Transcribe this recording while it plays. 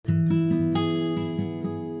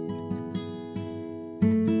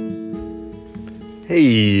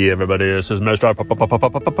Hey everybody, this is Mr.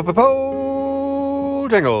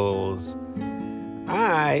 Jingles.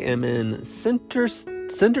 I am in Centerton,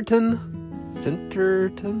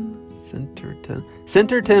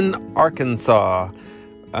 Arkansas.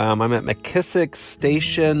 I'm at McKissic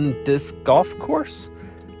Station Golf Course.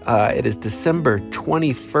 It is December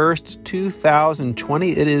 21st,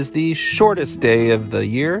 2020. It is the shortest day of the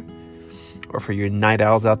year. Or for your night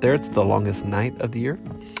owls out there, it's the longest night of the year.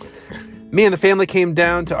 Me and the family came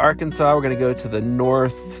down to Arkansas. We're going to go to the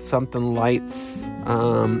North something lights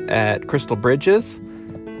at Crystal Bridges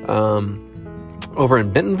over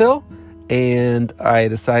in Bentonville. And I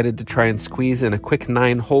decided to try and squeeze in a quick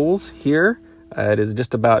 9 holes here. It is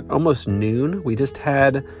just about almost noon. We just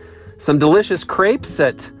had some delicious crepes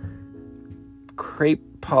at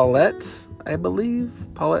Crepe Paulette, I believe.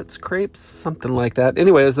 Paulette's Crepes, something like that.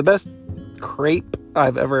 Anyway, it was the best crepe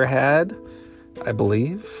I've ever had, I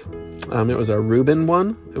believe. It was a Reuben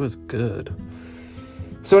one. It was good.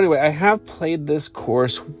 So anyway, I have played this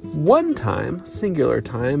course one time, singular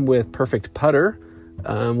time, with Perfect Putter.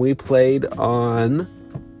 We played on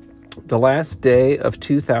the last day of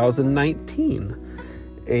 2019.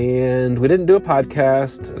 And we didn't do a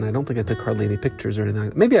podcast, and I don't think I took hardly any pictures or anything like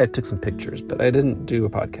that. Maybe I took some pictures, but I didn't do a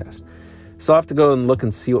podcast. So I'll have to go and look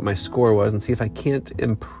and see what my score was and see if I can't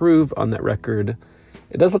improve on that record.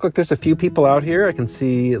 It does look like there's a few people out here. I can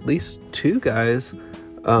see at least 2 guys.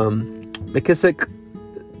 McKissic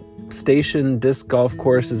Station Disc Golf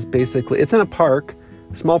Course is basically, it's in a park,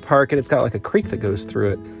 a small park, and it's got like a creek that goes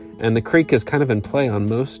through it. And the creek is kind of in play on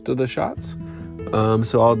most of the shots.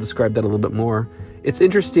 So I'll describe that a little bit more. It's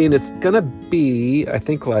interesting. It's going to be, I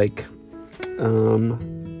think, like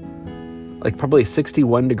probably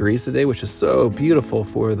 61 degrees today, which is so beautiful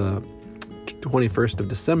for the 21st of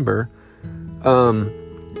December.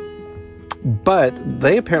 But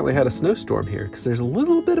they apparently had a snowstorm here because there's a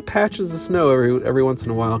little bit of patches of snow every once in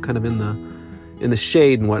a while, kind of in the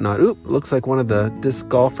shade and whatnot. Oop, looks like one of the disc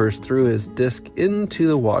golfers threw his disc into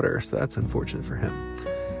the water, so that's unfortunate for him.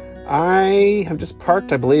 I have just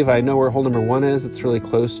parked. I believe I know where hole number 1 is. It's really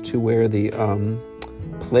close to where the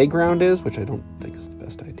playground is, which I don't think is the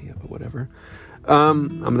best idea, but whatever.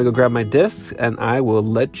 I'm going to go grab my discs, and I will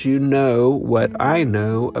let you know what I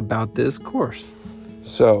know about this course.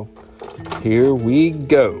 So, here we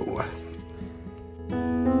go.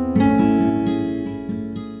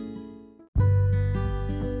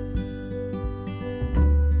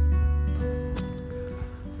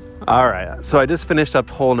 All right, so I just finished up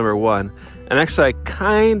hole number 1. And actually, I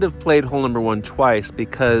kind of played hole number 1 twice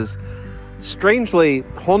because, strangely,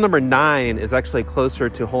 hole number 9 is actually closer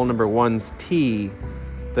to hole number 1's tee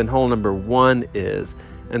than hole number 1 is.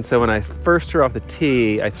 And so when I first threw off the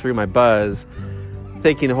tee, I threw my buzz,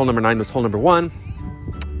 thinking hole number 9 was hole number 1.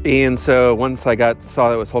 And so once I saw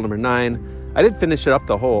that it was hole number 9, I did finish it up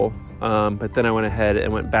the hole, but then I went ahead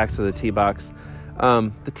and went back to the tee box.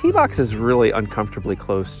 The tee box is really uncomfortably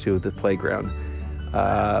close to the playground.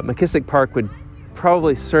 McKissic Park would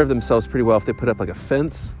probably serve themselves pretty well if they put up like a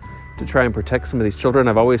fence to try and protect some of these children.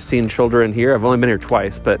 I've always seen children here. I've only been here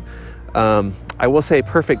twice, but I will say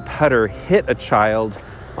Perfect Putter hit a child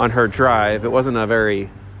on her drive. It wasn't a very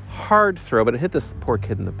hard throw, but it hit this poor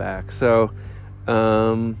kid in the back. So,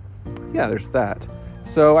 yeah, there's that.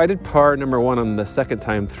 So I did par number 1 on the second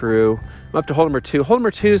time through. I'm up to hole number 2. Hole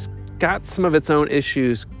number 2's got some of its own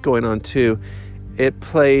issues going on too. It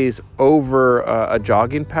plays over a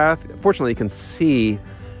jogging path. Fortunately, you can see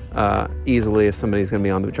easily if somebody's going to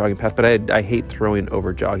be on the jogging path, but I hate throwing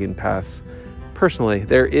over jogging paths. Personally,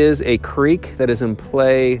 there is a creek that is in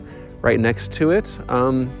play right next to it.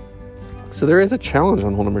 So there is a challenge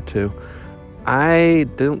on hole number 2. I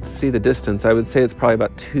don't see the distance. I would say it's probably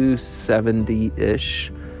about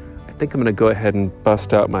 270-ish. I think I'm going to go ahead and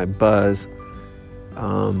bust out my buzz.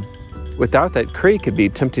 Without that creek, it'd be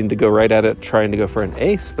tempting to go right at it, trying to go for an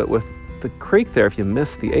ace. But with the creek there, if you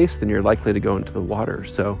miss the ace, then you're likely to go into the water.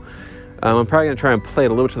 So I'm probably going to try and play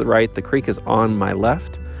it a little to the right. The creek is on my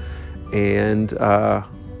left. And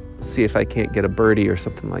see if I can't get a birdie or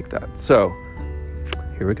something like that. So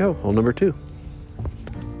here we go, hole number 2.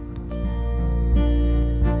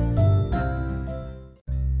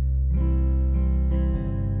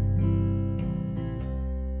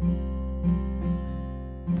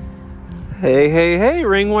 Hey,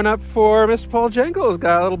 ring one up for Mr. Paul Jingles.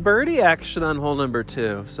 Got a little birdie action on hole number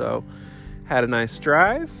 2. So had a nice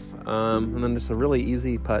drive, and then just a really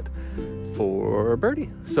easy putt for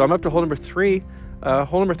birdie. So I'm up to hole number 3.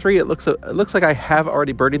 Hole number 3, it looks like I have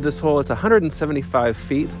already birdied this hole. It's 175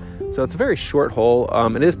 feet, so it's a very short hole.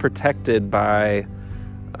 It is protected by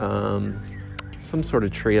some sort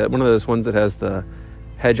of tree, one of those ones that has the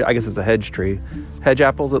hedge, I guess it's a hedge tree. Hedge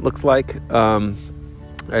apples, it looks like. I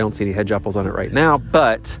don't see any hedge apples on it right now,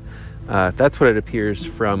 but that's what it appears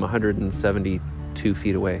from 172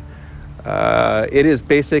 feet away. It is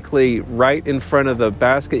basically right in front of the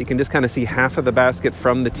basket. You can just kind of see half of the basket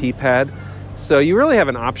from the tee pad. So you really have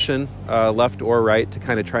an option, left or right, to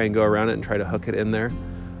kind of try and go around it and try to hook it in there.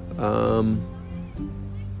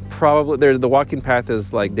 Probably the walking path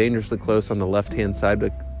is like dangerously close on the left-hand side,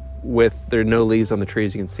 but with there are no leaves on the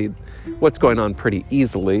trees, you can see what's going on pretty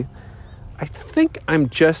easily. I think I'm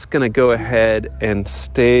just going to go ahead and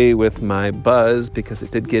stay with my buzz because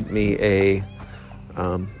it did get me a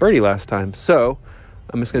birdie last time. So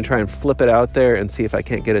I'm just going to try and flip it out there and see if I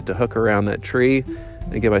can't get it to hook around that tree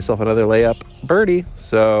and give myself another layup birdie.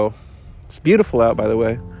 So it's beautiful out, by the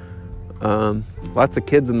way. Lots of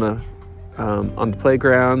kids on the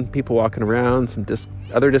playground, people walking around, some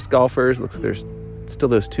other disc golfers. Looks like there's still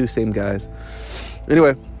those two same guys.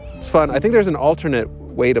 Anyway, it's fun. I think there's an alternate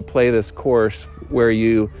way to play this course where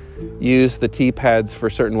you use the tee pads for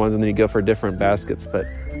certain ones and then you go for different baskets, but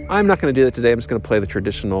I'm not going to do that today. I'm just going to play the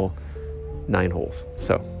traditional 9 holes.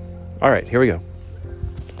 So, all right, here we go.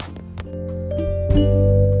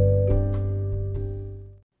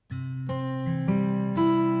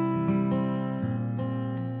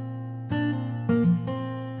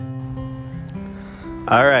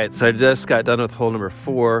 All right, so I just got done with hole number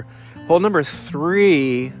 4. Hole number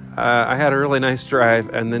 3, I had a really nice drive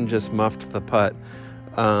and then just muffed the putt.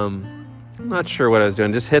 I'm not sure what I was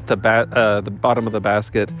doing. Just hit the bottom of the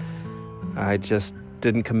basket. I just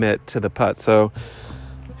didn't commit to the putt. So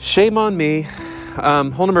shame on me.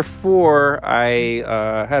 Hole number 4,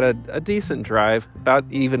 I had a decent drive, about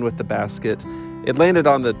even with the basket. It landed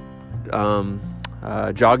on the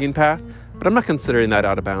jogging path, but I'm not considering that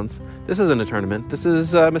out of bounds. This isn't a tournament. This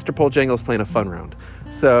is Mr. Poljangles playing a fun round.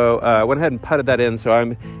 So I went ahead and putted that in. So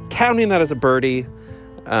I'm counting that as a birdie.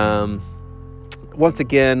 Once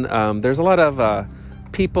again, there's a lot of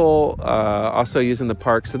people also using the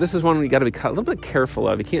park. So this is one you got to be a little bit careful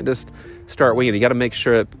of. You can't just start winging it. You got to make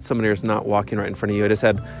sure that somebody is not walking right in front of you. I just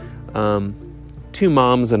had 2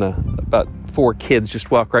 moms and about 4 kids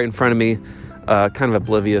just walk right in front of me. Kind of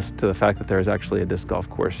oblivious to the fact that there is actually a disc golf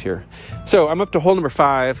course here. So I'm up to hole number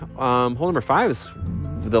 5. Hole number 5 is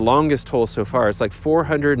the longest hole so far. It's like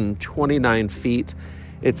 429 feet.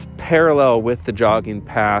 It's parallel with the jogging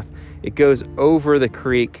path. It goes over the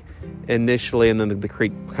creek initially, and then the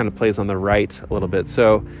creek kind of plays on the right a little bit.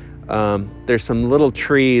 So there's some little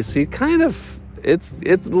trees. So you kind of,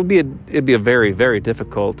 it'd be a very, very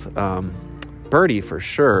difficult birdie for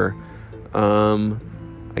sure.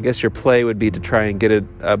 I guess your play would be to try and get it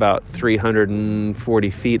about 340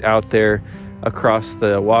 feet out there across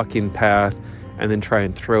the walking path and then try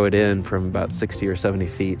and throw it in from about 60 or 70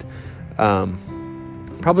 feet.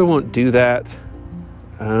 Probably won't do that.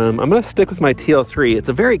 I'm going to stick with my TL3. It's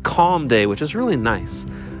a very calm day, which is really nice.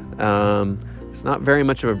 It's not very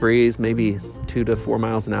much of a breeze, maybe 2 to 4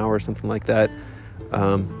 miles an hour or something like that.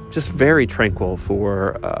 Just very tranquil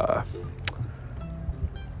for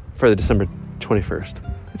the December 21st.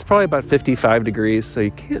 It's probably about 55 degrees, so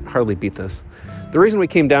you can't hardly beat this. The reason we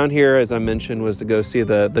came down here, as I mentioned, was to go see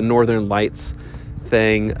the Northern Lights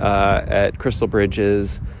thing at Crystal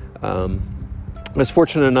Bridges. I was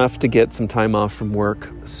fortunate enough to get some time off from work,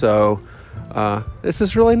 so this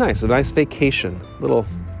is really nice. A nice vacation, little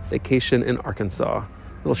vacation in Arkansas,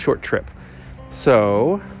 little short trip.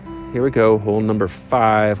 So here we go, hole number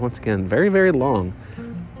 5. Once again, very, very long.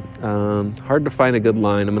 Hard to find a good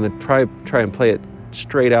line. I'm going to try and play it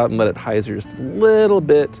straight out and let it hyzer just a little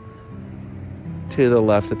bit to the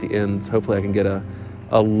left at the ends. Hopefully I can get a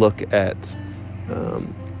look at,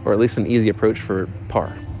 or at least an easy approach for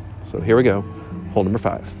par. So here we go, hole number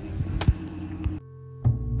 5.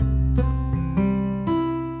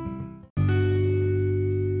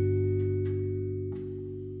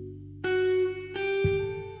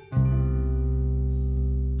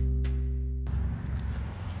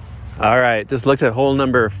 All right, just looked at hole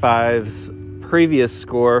number 5's previous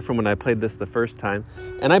score from when I played this the first time,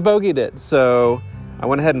 and I bogeyed it. So I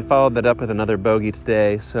went ahead and followed that up with another bogey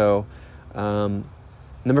today. So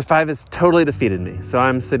number 5 has totally defeated me. So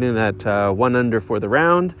I'm sitting at 1 under for the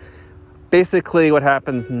round. Basically what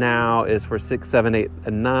happens now is for 6, 7, 8,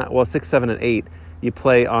 and 9, well, 6, 7, and 8, you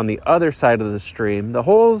play on the other side of the stream. The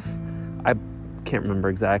holes, I can't remember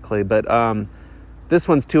exactly, but this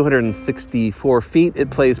one's 264 feet. It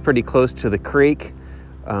plays pretty close to the creek.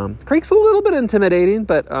 Creek's a little bit intimidating,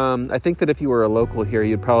 but I think that if you were a local here,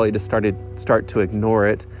 you'd probably just start to ignore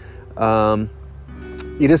it.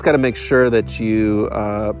 You just got to make sure that you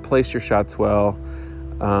place your shots well.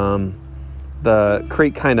 the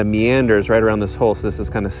creek kind of meanders right around this hole. So this is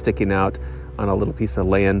kind of sticking out on a little piece of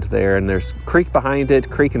land there. And there's creek behind it,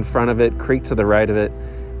 creek in front of it, creek to the right of it.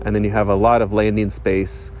 And then you have a lot of landing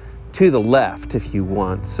space to the left if you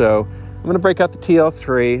want. So I'm going to break out the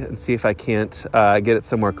TL3 and see if I can't get it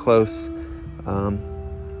somewhere close. And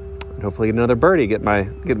hopefully get another birdie, get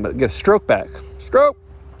a stroke back. Stroke!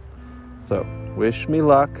 So wish me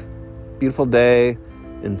luck. Beautiful day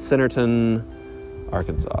in Centerton,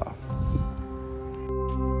 Arkansas.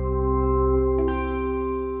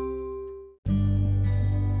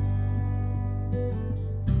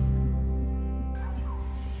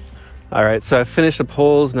 All right, so I finished up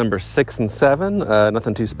holes number 6 and 7.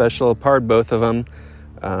 Nothing too special. Parred both of them.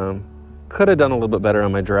 Could have done a little bit better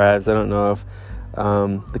on my drives. I don't know if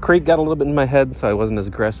the creek got a little bit in my head, so I wasn't as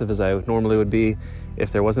aggressive as I normally would be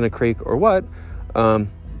if there wasn't a creek or what.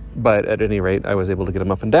 But at any rate, I was able to get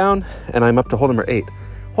them up and down, and I'm up to hole number 8.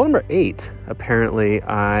 Hole number 8, apparently,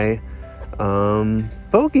 I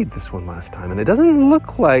bogeyed this one last time, and it doesn't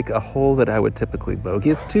look like a hole that I would typically bogey.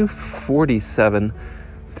 It's 247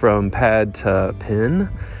 from pad to pin.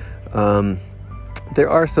 There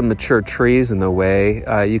are some mature trees in the way.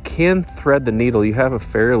 You can thread the needle. You have a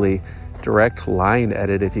fairly direct line at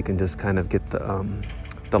it if you can just kind of get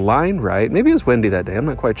the line right. Maybe it was windy that day. I'm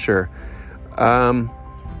not quite sure.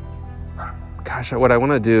 Gosh, what I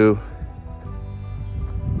want to do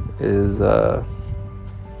is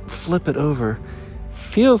flip it over.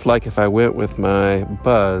 Feels like if I went with my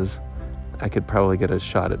buzz, I could probably get a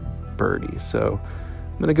shot at birdie. So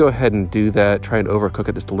I'm going to go ahead and do that, try and overcook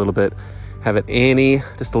it just a little bit, have it ante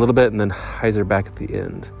just a little bit, and then hyzer back at the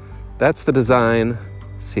end. That's the design.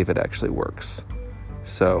 See if it actually works.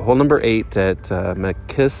 So hole number 8 at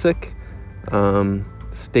McKissic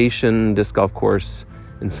Station Disc Golf Course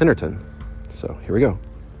in Centerton. So here we go.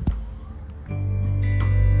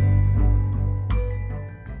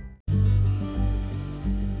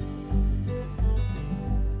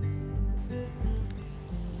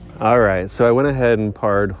 All right, so I went ahead and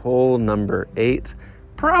parred hole number 8.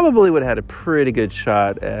 Probably would have had a pretty good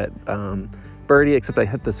shot at birdie, except I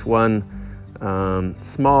hit this one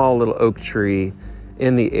small little oak tree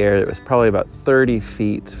in the air that was probably about 30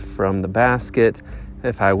 feet from the basket.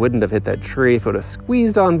 If I wouldn't have hit that tree, if it would have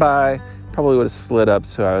squeezed on by, probably would have slid up.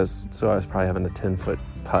 So I was probably having a 10-foot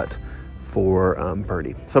putt for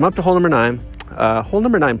birdie. So I'm up to hole number 9. Hole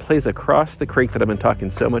number 9 plays across the creek that I've been talking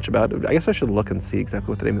so much about. I guess I should look and see exactly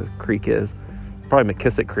what the name of the creek is. Probably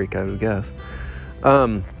McKissic Creek, I would guess.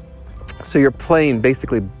 So you're playing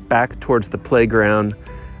basically back towards the playground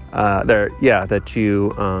that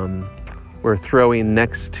you were throwing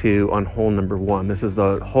next to on hole number 1. This is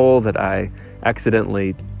the hole that I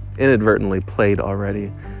inadvertently played already.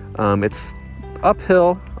 It's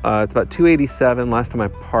uphill. It's about 287 last time I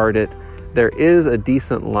parred it. There is a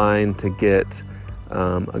decent line to get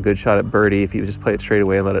a good shot at birdie if you just play it straight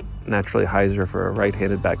away and let it naturally hyzer for a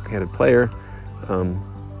right-handed, back-handed player.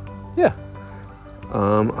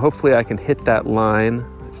 Hopefully I can hit that line.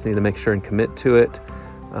 I just need to make sure and commit to it.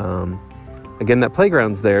 Again, that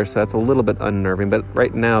playground's there, so that's a little bit unnerving, but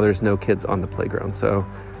right now there's no kids on the playground. So,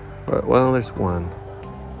 well, there's one.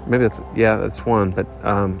 Maybe that's one, but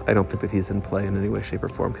I don't think that he's in play in any way, shape, or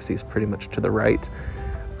form because he's pretty much to the right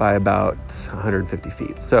by about 150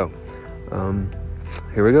 feet. So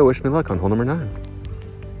here we go. Wish me luck on hole number 9.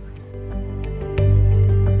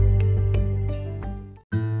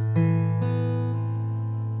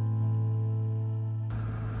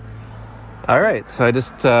 All right, so I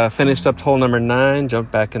just finished up hole number 9,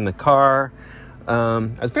 jumped back in the car. I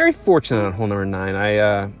was very fortunate on hole number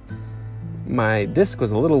 9. My disc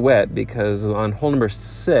was a little wet because on hole number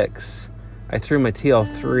 6, I threw my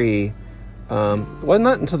TL3. Well,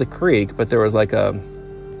 not into the creek, but there was like a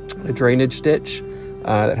drainage ditch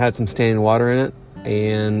that had some standing water in it,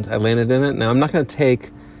 and I landed in it. Now, I'm not going to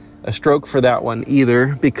take a stroke for that one either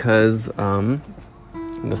because I'm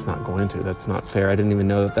just not going to. That's not fair. I didn't even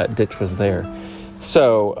know that ditch was there.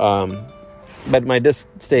 So, but my disc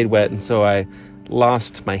stayed wet, and so I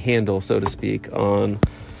lost my handle, so to speak, on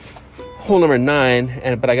hole number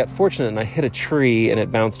 9, but I got fortunate and I hit a tree and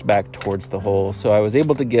it bounced back towards the hole. So I was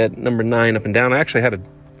able to get number 9 up and down. I actually had a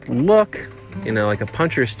look, like a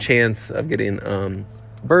puncher's chance of getting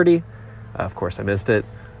birdie. Of course, I missed it,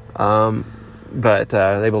 but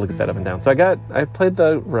I was able to get that up and down. So I played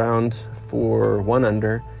the round for 1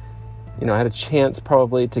 under. I had a chance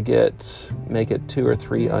probably to make it 2 or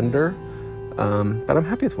 3 under, but I'm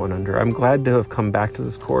happy with 1 under. I'm glad to have come back to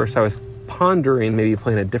this course. I was pondering maybe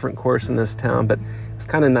playing a different course in this town, but it's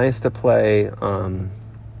kind of nice to play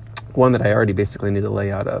one that I already basically knew the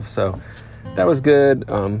layout of. So that was good.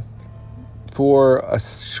 for a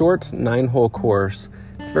short 9-hole course,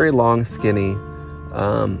 it's very long, skinny.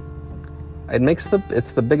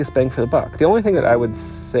 It's the biggest bang for the buck. The only thing that I would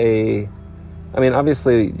say, I mean,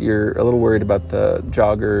 obviously you're a little worried about the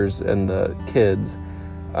joggers and the kids,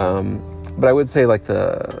 but I would say like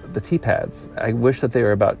the tee pads, I wish that they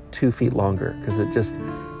were about 2 feet longer, because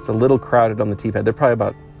it's a little crowded on the tee pad. They're probably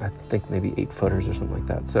about, I think, maybe 8 footers or something like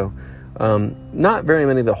that. So not very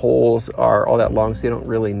many of the holes are all that long, so you don't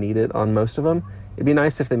really need it on most of them. It'd be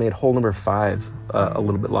nice if they made hole number 5 a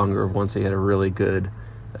little bit longer once you had a really good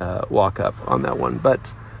walk up on that one.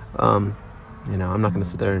 But, I'm not going to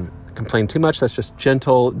sit there and complain too much. That's just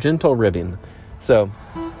gentle ribbing. So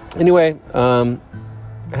anyway,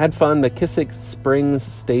 had fun. McKissic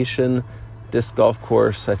Station Disc Golf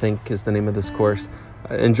Course, I think is the name of this course.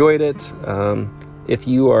 I enjoyed it. If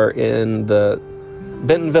you are in the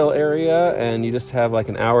Bentonville area and you just have like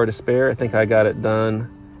an hour to spare, I think I got it done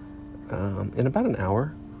in about an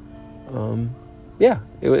hour.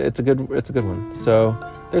 It's a good one. So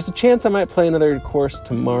there's a chance I might play another course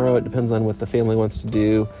tomorrow. It depends on what the family wants to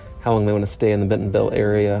do, how long they want to stay in the Bentonville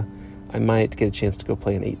area. I might get a chance to go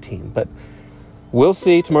play an 18, but we'll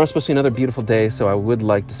see. Tomorrow's supposed to be another beautiful day, so I would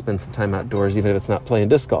like to spend some time outdoors, even if it's not playing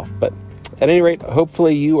disc golf. But at any rate,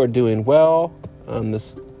 hopefully you are doing well.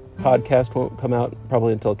 This podcast won't come out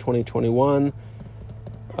probably until 2021.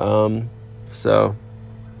 So,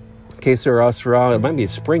 que sera, sera. It might be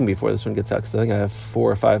spring before this one gets out, because I think I have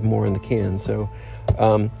 4 or 5 more in the can. So,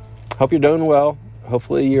 hope you're doing well.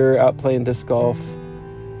 Hopefully you're out playing disc golf,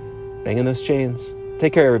 banging those chains.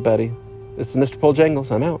 Take care, everybody. This is Mr. Paul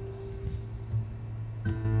Jangles. I'm out.